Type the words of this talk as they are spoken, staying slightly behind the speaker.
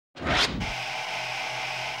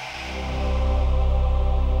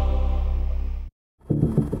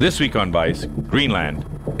This week on Vice, Greenland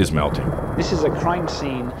is melting. This is a crime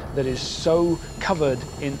scene that is so covered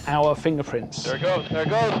in our fingerprints. There it goes, there it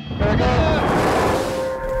goes, there it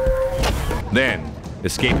goes! Then,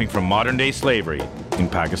 escaping from modern-day slavery in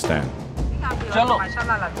Pakistan.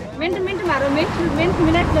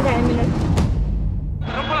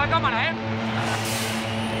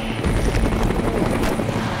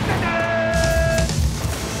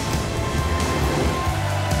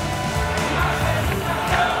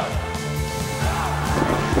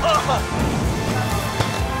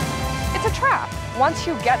 It's a trap. Once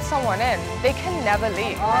you get someone in, they can never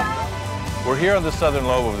leave. We're here on the southern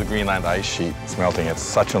lobe of the Greenland ice sheet. It's melting at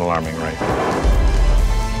such an alarming rate.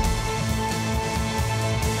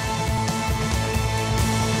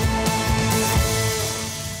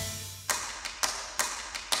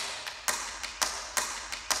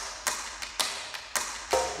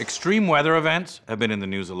 Extreme weather events have been in the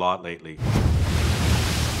news a lot lately.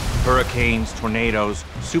 Hurricanes, tornadoes,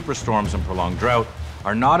 superstorms, and prolonged drought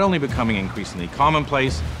are not only becoming increasingly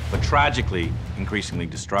commonplace, but tragically increasingly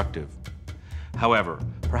destructive. However,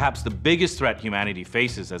 perhaps the biggest threat humanity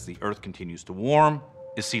faces as the Earth continues to warm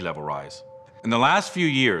is sea level rise. In the last few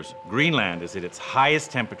years, Greenland is at its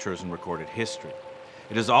highest temperatures in recorded history.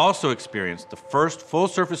 It has also experienced the first full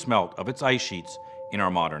surface melt of its ice sheets in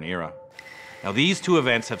our modern era. Now, these two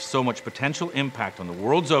events have so much potential impact on the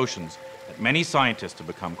world's oceans that many scientists have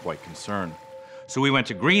become quite concerned. So we went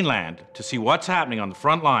to Greenland to see what's happening on the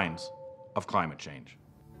front lines of climate change.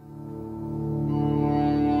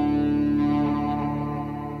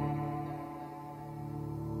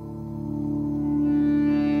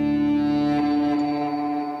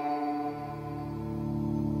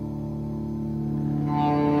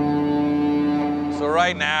 So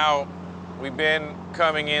right now, we've been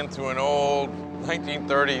coming in through an old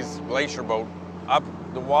 1930s glacier boat up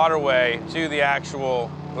the waterway to the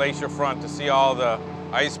actual glacier front to see all the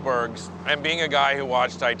icebergs. And being a guy who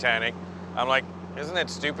watched Titanic, I'm like, isn't it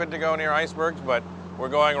stupid to go near icebergs? But we're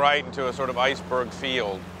going right into a sort of iceberg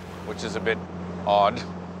field, which is a bit odd.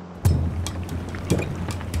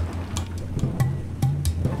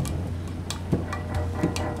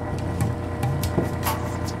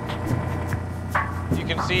 You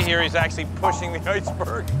can see here he's actually pushing the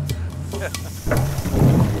iceberg.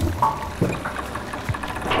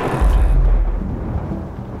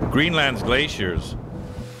 Greenland's glaciers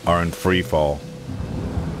are in free fall.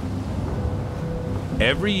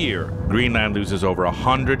 Every year, Greenland loses over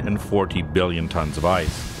 140 billion tons of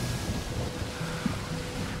ice.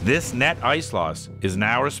 This net ice loss is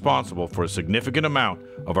now responsible for a significant amount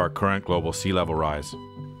of our current global sea level rise.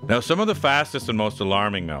 Now, some of the fastest and most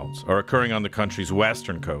alarming melts are occurring on the country's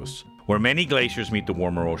western coast, where many glaciers meet the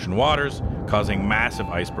warmer ocean waters, causing massive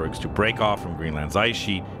icebergs to break off from Greenland's ice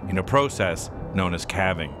sheet in a process known as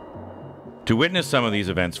calving. To witness some of these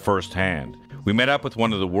events firsthand, we met up with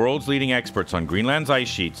one of the world's leading experts on Greenland's ice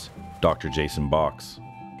sheets, Dr. Jason Box.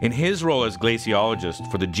 In his role as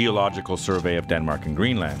glaciologist for the Geological Survey of Denmark and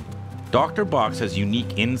Greenland, Dr. Box has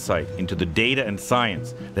unique insight into the data and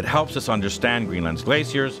science that helps us understand Greenland's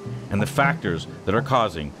glaciers and the factors that are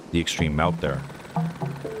causing the extreme melt there.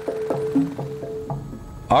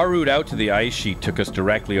 Our route out to the ice sheet took us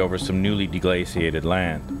directly over some newly deglaciated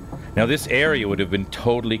land. Now, this area would have been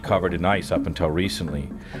totally covered in ice up until recently,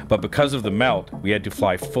 but because of the melt, we had to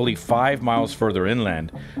fly fully 5 miles further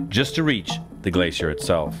inland just to reach the glacier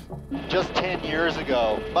itself. Just 10 years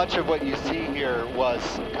ago, much of what you see here was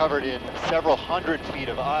covered in several hundred feet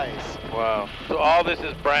of ice. Wow. So all this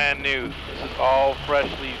is brand new. This is all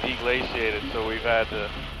freshly deglaciated, so we've had the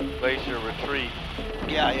glacier retreat.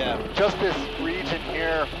 Yeah. Just this region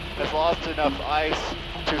here has lost enough ice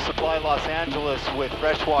to supply Los Angeles with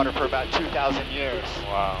fresh water for about 2,000 years.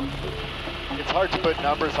 Wow. It's hard to put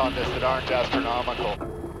numbers on this that aren't astronomical.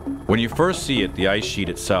 When you first see it, the ice sheet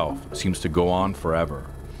itself seems to go on forever.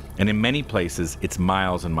 And in many places, it's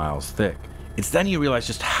miles and miles thick. It's then you realize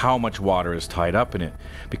just how much water is tied up in it,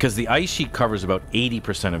 because the ice sheet covers about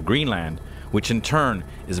 80% of Greenland, which in turn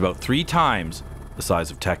is about 3 times the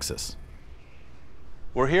size of Texas.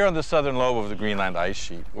 We're here on the southern lobe of the Greenland ice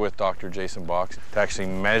sheet with Dr. Jason Box to actually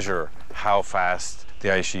measure how fast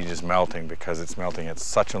the ice sheet is melting, because it's melting at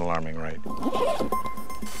such an alarming rate.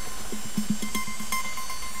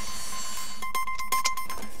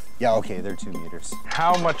 Yeah, okay, they're 2 meters.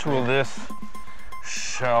 How much will this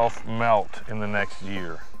shelf melt in the next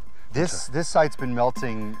year? This site's been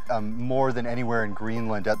melting more than anywhere in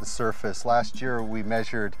Greenland at the surface. Last year we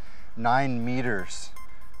measured 9 meters.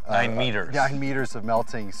 9 meters? 9 meters of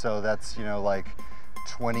melting, so that's, like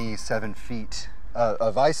 27 feet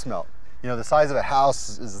of ice melt. You know, the size of a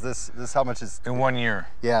house is this how much is... In 1 year.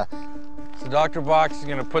 Yeah. So Dr. Box is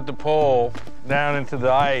gonna put the pole down into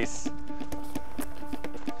the ice.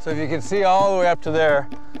 So if you can see all the way up to there,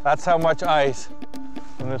 that's how much ice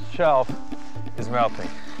on this shelf is melting.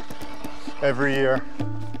 Every year.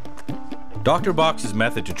 Dr. Box's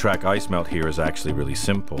method to track ice melt here is actually really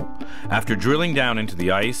simple. After drilling down into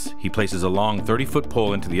the ice, he places a long 30-foot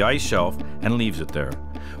pole into the ice shelf and leaves it there.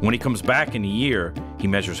 When he comes back in a year, he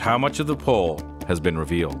measures how much of the pole has been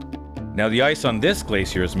revealed. Now the ice on this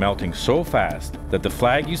glacier is melting so fast that the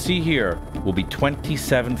flag you see here will be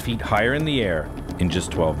 27 feet higher in the air in just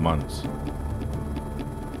 12 months.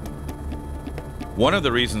 One of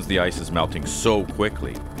the reasons the ice is melting so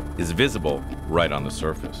quickly is visible right on the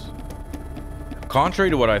surface. Contrary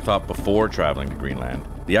to what I thought before traveling to Greenland,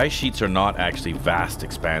 the ice sheets are not actually vast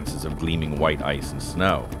expanses of gleaming white ice and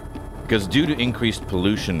snow. Because due to increased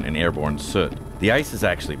pollution and airborne soot, the ice is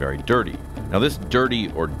actually very dirty. Now this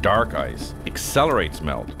dirty or dark ice accelerates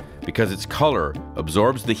melt because its color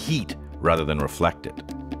absorbs the heat rather than reflect it.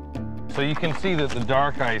 So you can see that the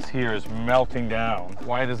dark ice here is melting down.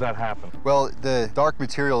 Why does that happen? Well, the dark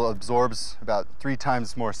material absorbs about 3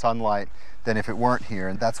 times more sunlight than if it weren't here,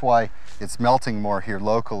 and that's why it's melting more here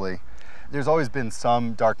locally. There's always been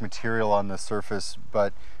some dark material on the surface,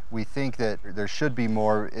 but we think that there should be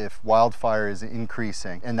more if wildfire is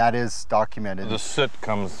increasing, and that is documented. The soot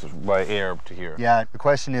comes by air to here. Yeah, the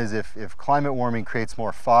question is if climate warming creates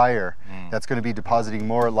more fire, that's going to be depositing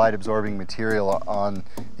more light-absorbing material on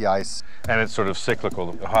the ice. And it's sort of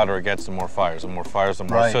cyclical. The hotter it gets, the more fires. The more fires, the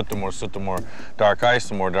more Right. soot, the more soot, the more dark ice,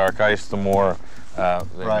 the more dark ice, the more it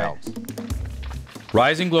melts.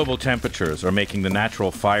 Rising global temperatures are making the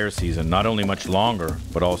natural fire season not only much longer,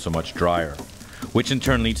 but also much drier, which in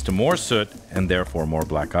turn leads to more soot and therefore more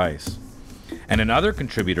black ice. And another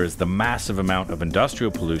contributor is the massive amount of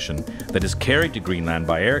industrial pollution that is carried to Greenland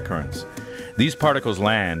by air currents. These particles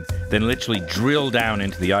land, then literally drill down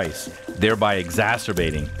into the ice, thereby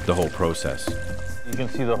exacerbating the whole process. You can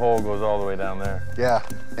see the hole goes all the way down there. Yeah,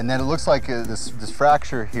 and then it looks like this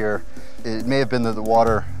fracture here, it may have been that the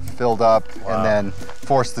water filled up and then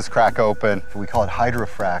forced this crack open. We call it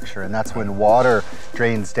hydrofracture, and that's when water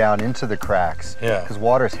drains down into the cracks. Yeah. Because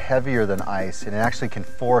water is heavier than ice, and it actually can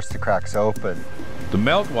force the cracks open. The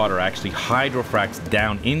meltwater actually hydrofracts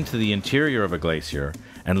down into the interior of a glacier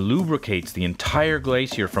and lubricates the entire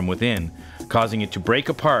glacier from within, causing it to break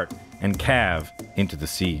apart and calve into the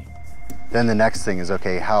sea. Then the next thing is,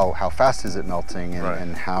 okay, how fast is it melting, and, Right.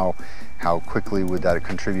 and how quickly would that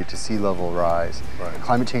contribute to sea level rise? Right.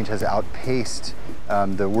 Climate change has outpaced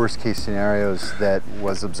the worst case scenarios that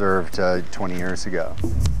was observed 20 years ago.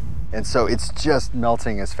 And so it's just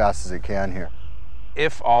melting as fast as it can here.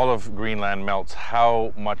 If all of Greenland melts,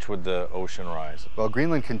 how much would the ocean rise? Well,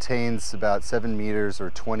 Greenland contains about 7 meters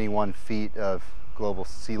or 21 feet of global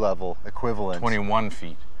sea level equivalent. 21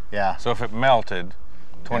 feet. Yeah. So if it melted,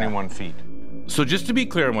 21 feet. So just to be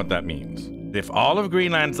clear on what that means, if all of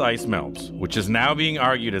Greenland's ice melts, which is now being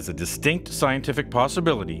argued as a distinct scientific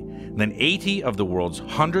possibility, then 80 of the world's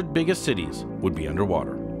 100 biggest cities would be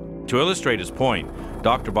underwater. To illustrate his point,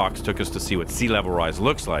 Dr. Box took us to see what sea level rise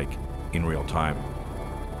looks like in real time.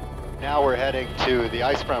 Now we're heading to the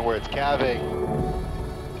ice front where it's calving.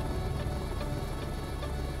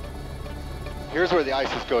 Here's where the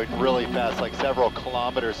ice is going really fast, like several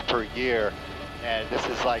kilometers per year. And this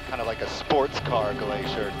is like kind of like a sports car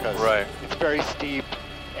glacier because Right. it's very steep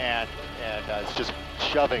and it's just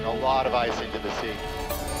shoving a lot of ice into the sea.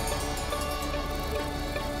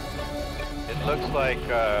 It looks like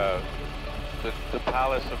the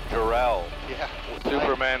Palace of Jor-El. Yeah.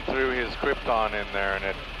 Superman threw his Krypton in there and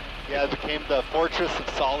it Yeah, it became the Fortress of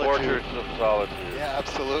Solitude. Fortress of Solitude. Yeah,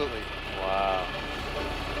 absolutely. Wow.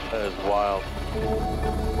 That is wild.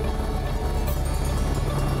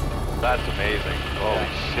 That's amazing. Holy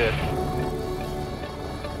shit.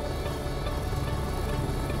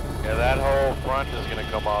 Yeah, that whole front is going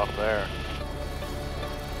to come off there.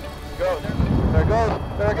 Go. There it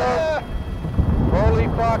goes. There it goes. Holy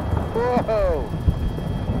fuck. Whoa.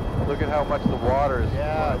 Look at how much the water is.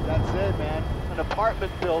 Yeah, that's it, man. An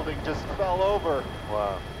apartment building just fell over.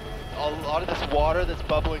 Wow. A lot of this water that's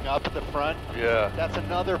bubbling up at the front, Yeah. that's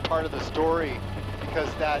another part of the story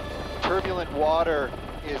because that turbulent water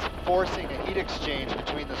is forcing a heat exchange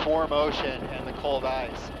between this warm ocean and the cold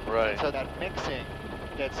ice. Right. So that mixing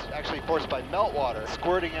that's actually forced by meltwater,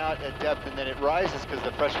 squirting out at depth and then it rises because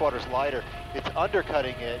the fresh water's lighter. It's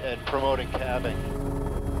undercutting it and promoting calving.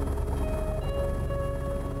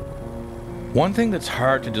 One thing that's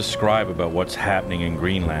hard to describe about what's happening in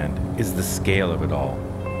Greenland is the scale of it all.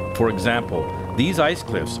 For example, these ice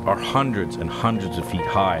cliffs are hundreds and hundreds of feet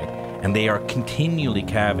high, and they are continually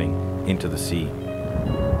calving into the sea. Look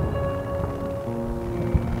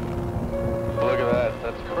at that.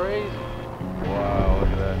 That's crazy. Wow, look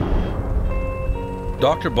at that.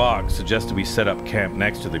 Dr. Boggs suggested we set up camp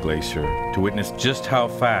next to the glacier to witness just how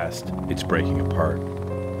fast it's breaking apart.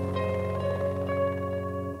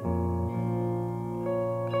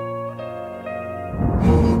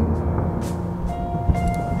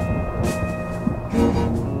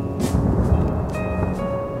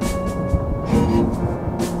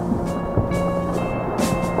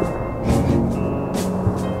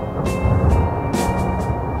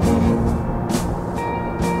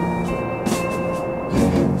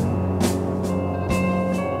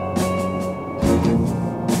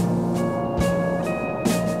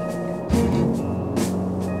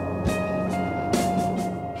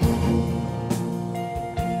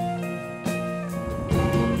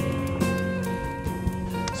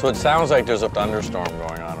 So it sounds like there's a thunderstorm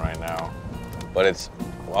going on right now, but it's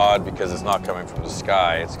odd because it's not coming from the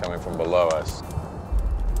sky, it's coming from below us.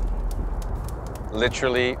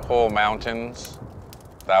 Literally whole mountains,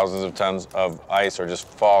 thousands of tons of ice are just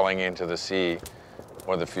falling into the sea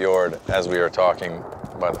or the fjord as we are talking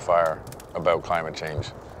by the fire about climate change.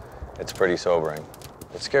 It's pretty sobering.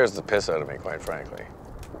 It scares the piss out of me, quite frankly.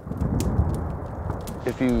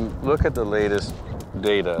 If you look at the latest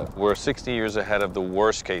data, we're 60 years ahead of the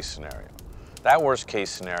worst case scenario. That worst case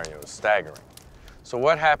scenario is staggering. So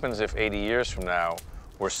what happens if 80 years from now,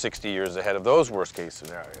 we're 60 years ahead of those worst case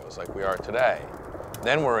scenarios like we are today?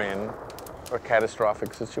 Then we're in a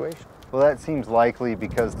catastrophic situation. Well, that seems likely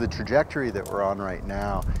because the trajectory that we're on right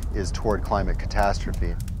now is toward climate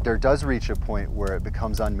catastrophe. There does reach a point where it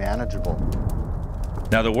becomes unmanageable.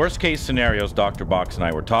 Now, the worst case scenarios Dr. Boggs and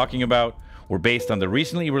I were talking about were based on the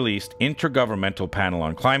recently released Intergovernmental Panel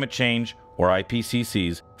on Climate Change, or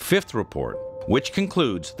IPCC's, 5th report, which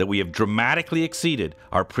concludes that we have dramatically exceeded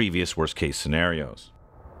our previous worst-case scenarios.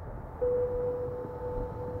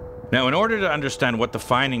 Now, in order to understand what the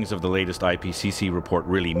findings of the latest IPCC report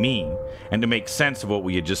really mean, and to make sense of what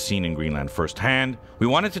we had just seen in Greenland firsthand, we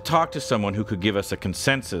wanted to talk to someone who could give us a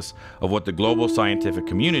consensus of what the global scientific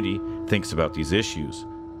community thinks about these issues.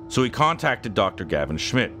 So we contacted Dr. Gavin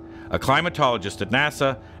Schmidt, a climatologist at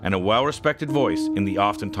NASA and a well-respected voice in the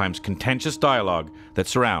oftentimes contentious dialogue that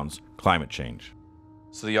surrounds climate change.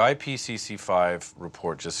 So the IPCC 5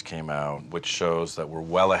 report just came out, which shows that we're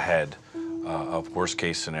well ahead of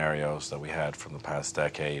worst-case scenarios that we had from the past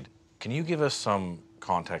decade. Can you give us some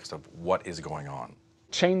context of what is going on?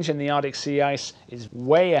 Change in the Arctic sea ice is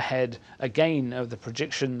way ahead, again, of the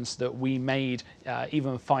predictions that we made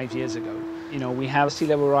even 5 years ago. You know, we have sea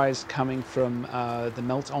level rise coming from the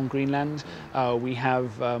melt on Greenland. We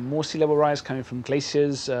have more sea level rise coming from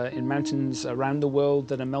glaciers in mountains around the world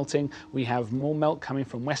that are melting. We have more melt coming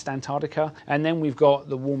from West Antarctica. And then we've got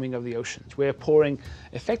the warming of the oceans. We're pouring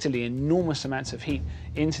effectively enormous amounts of heat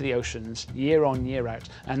into the oceans year on, year out,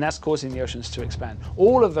 and that's causing the oceans to expand.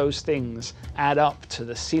 All of those things add up to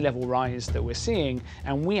the sea level rise that we're seeing,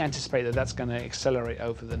 and we anticipate that that's going to accelerate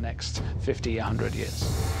over the next 50, 100 years.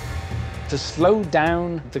 To slow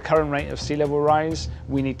down the current rate of sea level rise,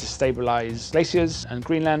 we need to stabilize glaciers and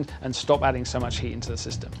Greenland and stop adding so much heat into the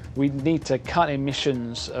system. We need to cut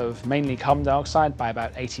emissions of mainly carbon dioxide by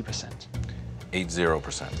about 80%.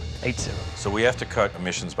 80%. 80. So we have to cut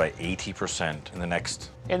emissions by 80%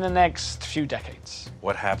 in the next few decades.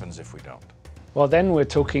 What happens if we don't? Well, then we're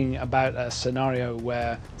talking about a scenario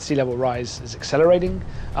where sea level rise is accelerating.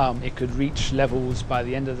 It could reach levels by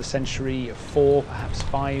the end of the century of 4, perhaps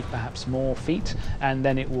 5, perhaps more feet, and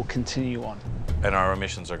then it will continue on. And our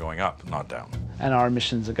emissions are going up, not down. And our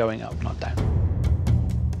emissions are going up, not down.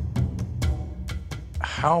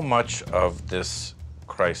 How much of this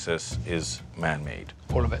crisis is man-made?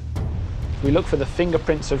 All of it. We look for the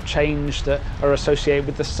fingerprints of change that are associated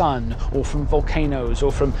with the sun, or from volcanoes,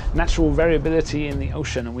 or from natural variability in the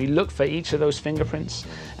ocean, and we look for each of those fingerprints,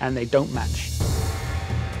 and they don't match.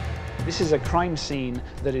 This is a crime scene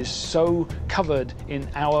that is so covered in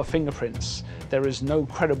our fingerprints, there is no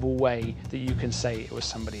credible way that you can say it was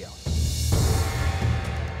somebody else.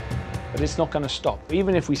 But it's not going to stop.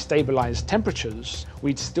 Even if we stabilize temperatures,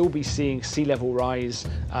 we'd still be seeing sea level rise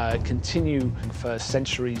continue for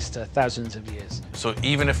centuries to thousands of years. So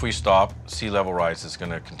even if we stop, sea level rise is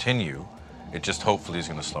going to continue. It just hopefully is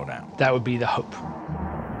going to slow down. That would be the hope.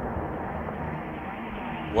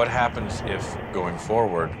 What happens if, going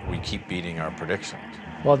forward, we keep beating our predictions?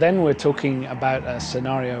 Well, then we're talking about a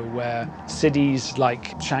scenario where cities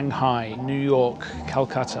like Shanghai, New York,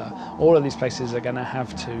 Calcutta, all of these places are going to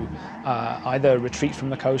have to either retreat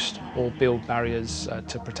from the coast or build barriers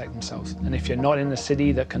to protect themselves. And if you're not in a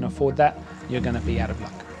city that can afford that, you're going to be out of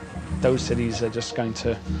luck. Those cities are just going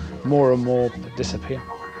to more and more disappear.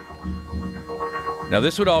 Now,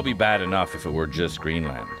 this would all be bad enough if it were just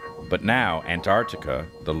Greenland. But now, Antarctica,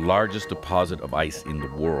 the largest deposit of ice in the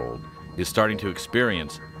world, is starting to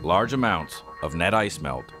experience large amounts of net ice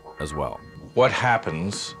melt as well. What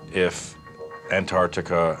happens if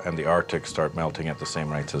Antarctica and the Arctic start melting at the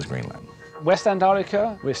same rates as Greenland? West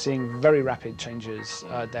Antarctica, we're seeing very rapid changes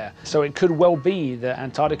there. So it could well be that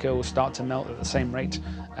Antarctica will start to melt at the same rate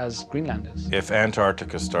as Greenland is. If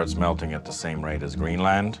Antarctica starts melting at the same rate as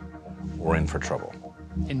Greenland, we're in for trouble.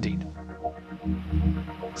 Indeed.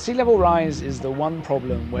 Sea level rise is the one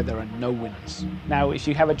problem where there are no winners. Now, if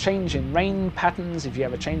you have a change in rain patterns, if you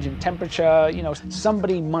have a change in temperature, you know,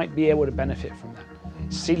 somebody might be able to benefit from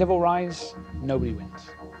that. Sea level rise, nobody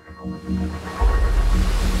wins.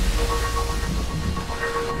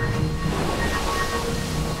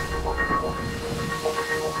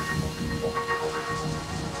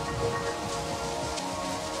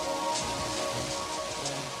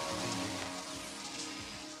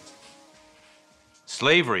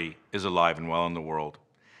 Slavery is alive and well in the world.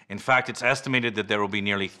 In fact, it's estimated that there will be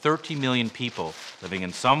nearly 30 million people living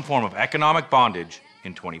in some form of economic bondage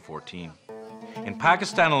in 2014. In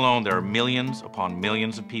Pakistan alone, there are millions upon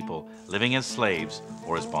millions of people living as slaves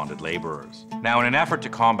or as bonded laborers. Now, in an effort to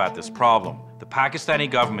combat this problem, the Pakistani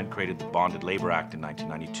government created the Bonded Labor Act in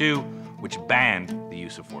 1992, which banned the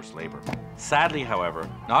use of forced labor. Sadly, however,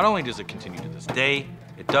 not only does it continue to this day,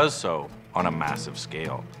 it does so on a massive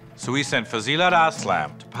scale. So we sent Fazilat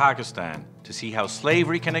Aslam to Pakistan to see how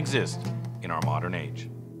slavery can exist in our modern age.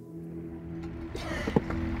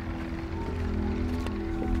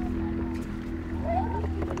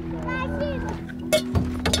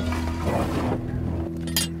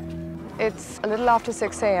 It's a little after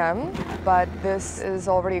 6 a.m., but this is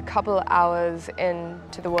already a couple hours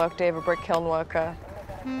into the workday of a brick kiln worker.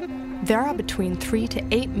 There are between 3 to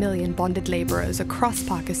 8 million bonded laborers across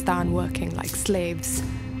Pakistan working like slaves,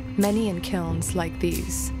 many in kilns like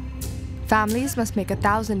these. Families must make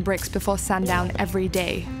 1,000 bricks before sundown every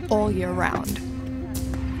day, all year round.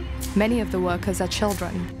 Many of the workers are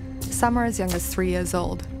children, some are as young as 3 years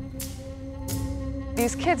old.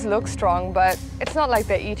 These kids look strong, but it's not like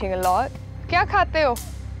they're eating a lot. Kya khate ho?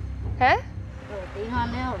 Huh?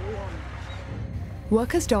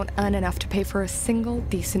 Workers don't earn enough to pay for a single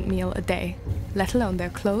decent meal a day, let alone their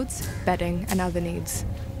clothes, bedding, and other needs.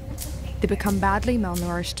 They become badly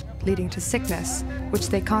malnourished, leading to sickness, which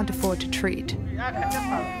they can't afford to treat.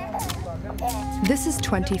 This is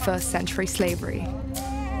 21st century slavery.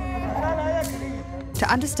 To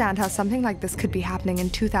understand how something like this could be happening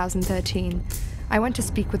in 2013, I went to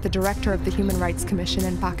speak with the director of the Human Rights Commission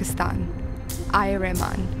in Pakistan, Aya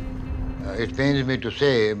Rehman. It pains me to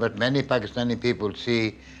say, but many Pakistani people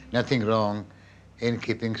see nothing wrong in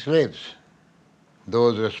keeping slaves.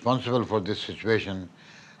 Those responsible for this situation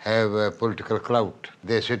have political clout.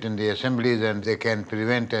 They sit in the assemblies and they can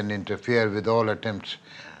prevent and interfere with all attempts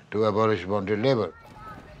to abolish bonded labor.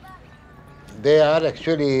 They are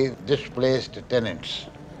actually displaced tenants.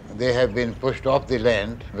 They have been pushed off the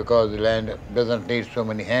land because the land doesn't need so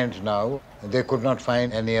many hands now. They could not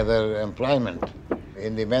find any other employment.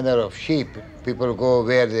 In the manner of sheep, people go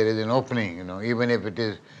where there is an opening, even if it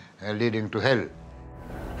is leading to hell.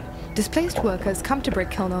 Displaced workers come to brick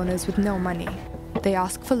kiln owners with no money. They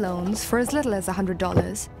ask for loans for as little as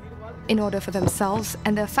 $100 in order for themselves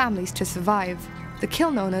and their families to survive. The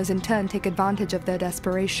kiln owners in turn take advantage of their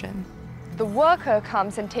desperation. The worker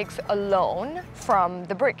comes and takes a loan from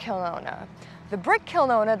the brick kiln owner. The brick kiln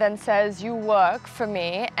owner then says, you work for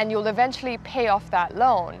me and you'll eventually pay off that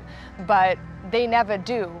loan. But they never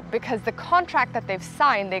do, because the contract that they've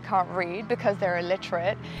signed they can't read because they're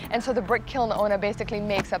illiterate. And so the brick kiln owner basically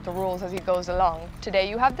makes up the rules as he goes along. Today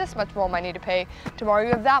you have this much more money to pay, tomorrow you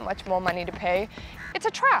have that much more money to pay. It's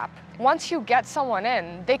a trap. Once you get someone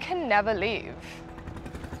in, they can never leave.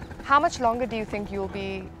 How much longer do you think you'll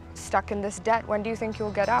be stuck in this debt? When do you think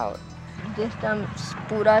you'll get out? This time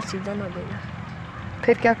पूरा season हो जाएगा.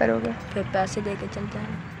 फिर क्या करोगे? फिर पैसे देके चलते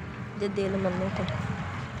हैं. जो देने मन थे.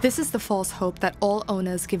 This is the false hope that all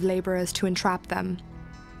owners give laborers to entrap them.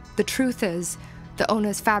 The truth is, the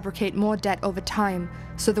owners fabricate more debt over time,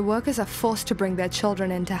 so the workers are forced to bring their children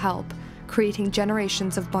in to help, creating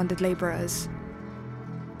generations of bonded laborers.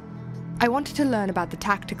 I wanted to learn about the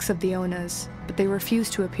tactics of the owners, but they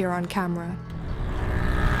refused to appear on camera.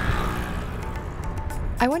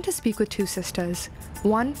 I went to speak with two sisters,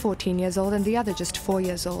 one 14 years old and the other just 4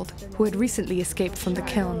 years old, who had recently escaped from the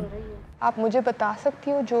kiln. आप मुझे बता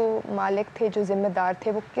सकती हो जो मालिक थे, जो जिम्मेदार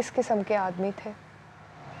थे, वो किस किस्म के आदमी थे?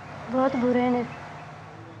 बहुत बुरे ने।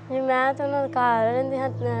 मैं तो ना घर रहंदी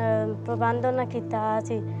हां, प्रबंध ना कीता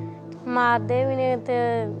सी। मारदे भी ने ते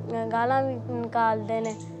गालां भी निकालदे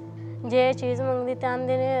ने। जे चीज़ मंगदी ते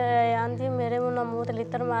आंदी मेरे मुंह ते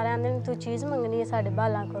लित्तर मारे, आंदी तू चीज़ मंगनी है साडे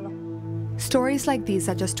बालां कोलों। Stories like these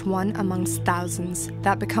are just one amongst thousands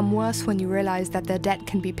that become worse when you realize that their debt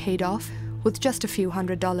can be paid off with just a few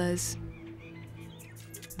 $100s.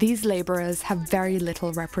 These laborers have very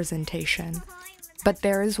little representation, but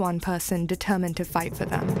there is one person determined to fight for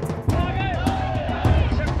them.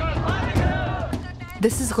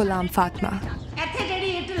 This is Ghulam Fatma.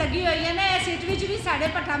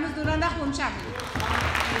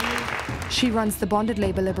 She runs the Bonded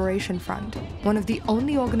Labour Liberation Front, one of the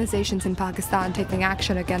only organizations in Pakistan taking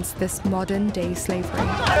action against this modern-day slavery.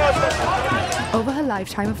 Over her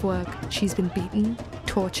lifetime of work, she's been beaten,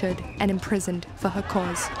 tortured, and imprisoned for her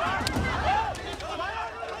cause.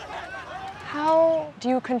 How do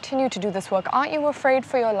you continue to do this work? Aren't you afraid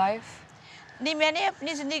for your life? नहीं, मैंने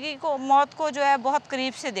अपनी ज़िंदगी को, मौत को जो है बहुत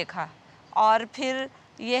करीब से देखा, और फिर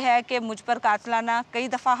ये है कि मुझ पर कातिलाना कई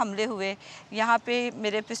दफ़ा हमले हुए। यहाँ पे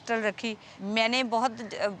मेरे पिस्टल रखी, मैंने बहुत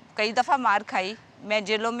कई दफ़ा मार खाई, मैं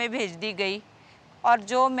जेलों में भेज दी गई, और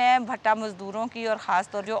जो मैं भट्टा मज़दूरों की और ख़ास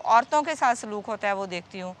तौर जो औरतों के साथ सलूक होता है वो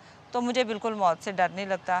देखती हूँ, तो मुझे बिल्कुल मौत से डर नहीं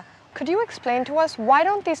लगता। Could you explain to us why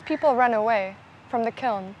don't these people run away from the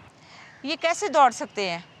kiln? ये कैसे दौड़ सकते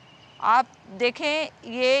हैं? आप देखें,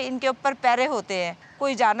 ये इनके ऊपर पैरे होते हैं,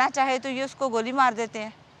 कोई जाना चाहे तो ये उसको गोली मार देते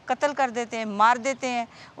हैं, कत्ल कर देते हैं, मार देते हैं,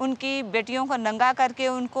 उनकी बेटियों को नंगा करके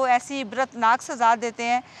उनको ऐसी इबरतनाक सज़ा देते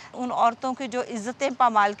हैं। उन औरतों की जो इज़्ज़तें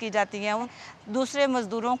पामाल की जाती हैं उन दूसरे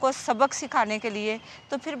मज़दूरों को सबक सिखाने के लिए,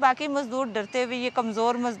 तो फिर बाकी मज़दूर डरते हुए, ये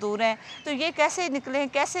कमज़ोर मज़दूर हैं, तो ये कैसे निकलें,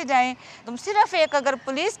 कैसे जाएं? तुम सिर्फ एक अगर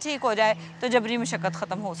पुलिस ठीक हो जाए तो जबरी मशक्क़त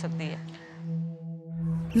ख़त्म हो सकती है।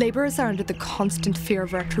 Laborers are under the constant fear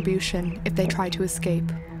of retribution if they try to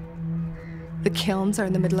escape. The kilns are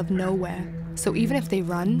in the middle of nowhere, so even if they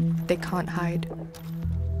run, they can't hide.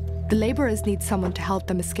 The laborers need someone to help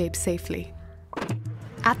them escape safely.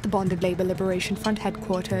 At the Bonded Labour Liberation Front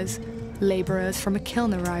headquarters, laborers from a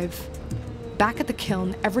kiln arrive. Back at the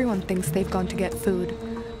kiln, everyone thinks they've gone to get food,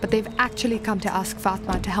 but they've actually come to ask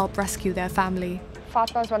Fatma to help rescue their family.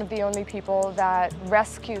 Fatma is one of the only people that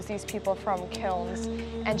rescues these people from kilns,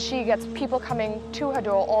 and she gets people coming to her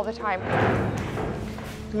door all the time.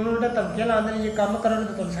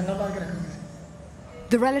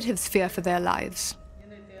 The relatives fear for their lives.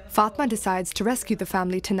 Fatma decides to rescue the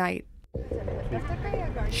family tonight.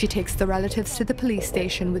 She takes the relatives to the police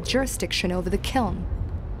station with jurisdiction over the kiln.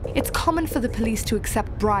 It's common for the police to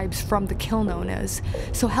accept bribes from the kiln owners,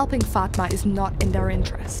 so helping Fatma is not in their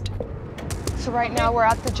interest. So right now we're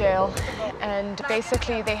at the jail, and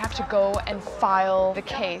basically they have to go and file the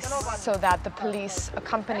case so that the police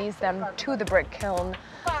accompanies them to the brick kiln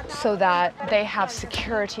so that they have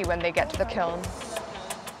security when they get to the kiln.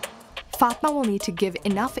 Fatma will need to give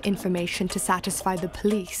enough information to satisfy the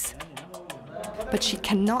police, but she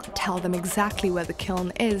cannot tell them exactly where the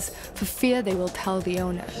kiln is for fear they will tell the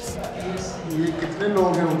owners.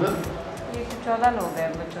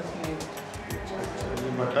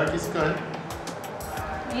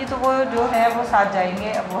 ये तो वो जो है वो साथ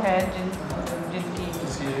जाएंगे, वो है जिनकी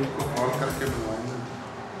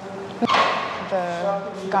The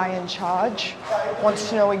guy in charge wants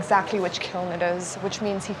to know exactly which kiln it is, which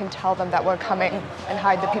means he can tell them that we're coming and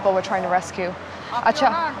hide the people we're trying to rescue. अच्छा,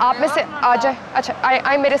 आप में से आ जाए, अच्छा,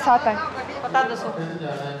 आई मेरे साथ आए.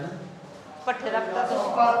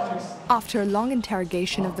 After a long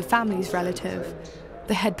interrogation of the family's relative,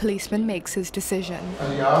 the head policeman makes his decision.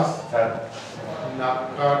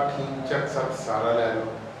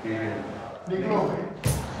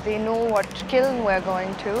 They know what kiln we're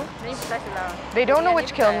going to. They don't know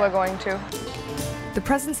which kiln we're going to. The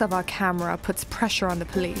presence of our camera puts pressure on the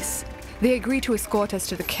police. They agree to escort us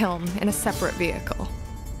to the kiln in a separate vehicle.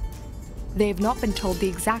 They have not been told the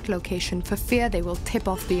exact location for fear they will tip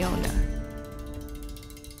off the owner.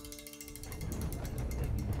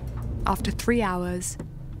 After 3 hours,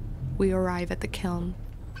 we arrive at the kiln.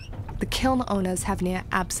 The kiln owners have near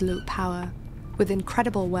absolute power. With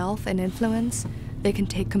incredible wealth and influence, they can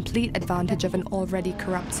take complete advantage of an already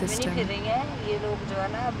corrupt system.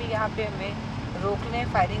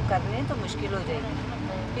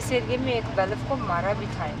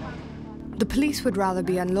 The police would rather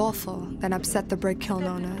be unlawful than upset the brick kiln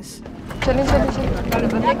owners.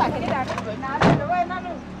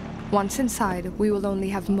 Once inside, we will only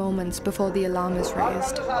have moments before the alarm is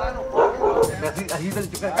raised.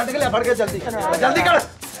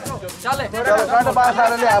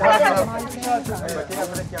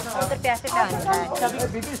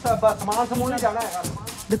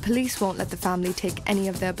 The police won't let the family take any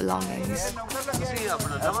of their belongings.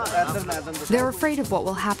 They're afraid of what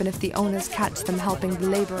will happen if the owners catch them helping the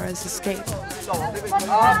laborers escape.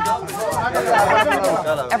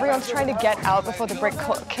 Everyone's trying to get out before the brick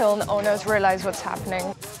kiln owners realize what's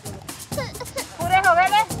happening.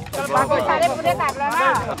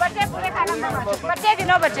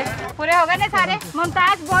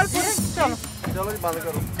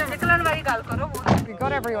 We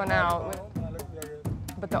got everyone out,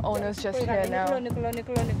 but the owner's just here now.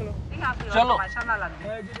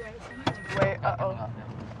 Wait,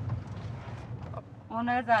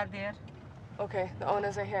 Owners are there. Okay, the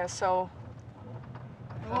owners are here, so...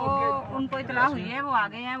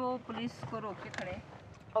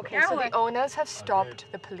 Okay, so the owners have stopped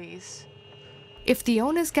the police. If the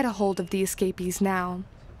owners get a hold of the escapees now,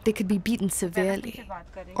 they could be beaten severely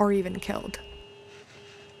or even killed.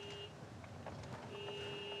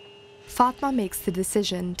 Fatma makes the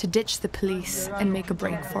decision to ditch the police and make a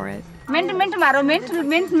break for it.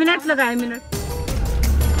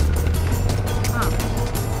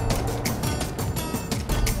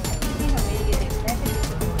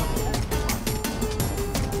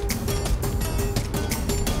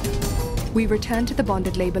 We return to the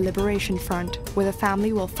Bonded Labour Liberation Front, where the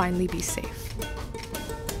family will finally be safe.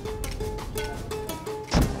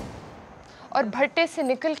 और भट्टे से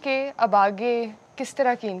निकल के अब आगे किस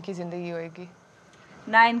तरह की इनकी जिंदगी होएगी?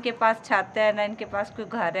 ना इनके पास छत है, ना इनके पास कोई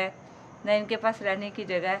घर है, ना इनके पास रहने की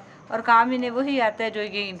जगह है, और काम इन्हें वही आता है जो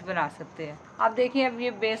ये ईंट बना सकते हैं। आप देखिए, अब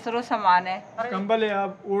ये बेसरो सामान है। कंबल है,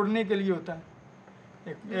 आप ओढ़ने के लिए होता है।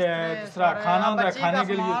 दूसरा खाना होता है, खाने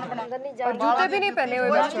के लिए। और जूते भी नहीं पहने हुए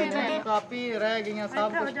बच्चों ने। काफी रह गई,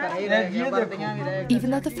 सब कुछ कर ही रह गया, वर्दियां भी रह गई। Even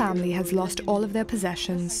though the family has lost all of their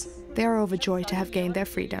possessions, they are overjoyed to have gained their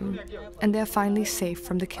freedom, and they're finally safe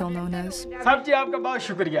from the kiln owners. सब जी आपका बहुत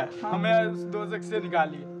शुक्रिया, हमें दोज़ख से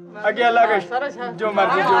निकालिए। आगे अल्लाह का जो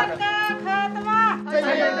मर्जी जो करे।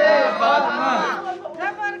 सैयदा फातिमा।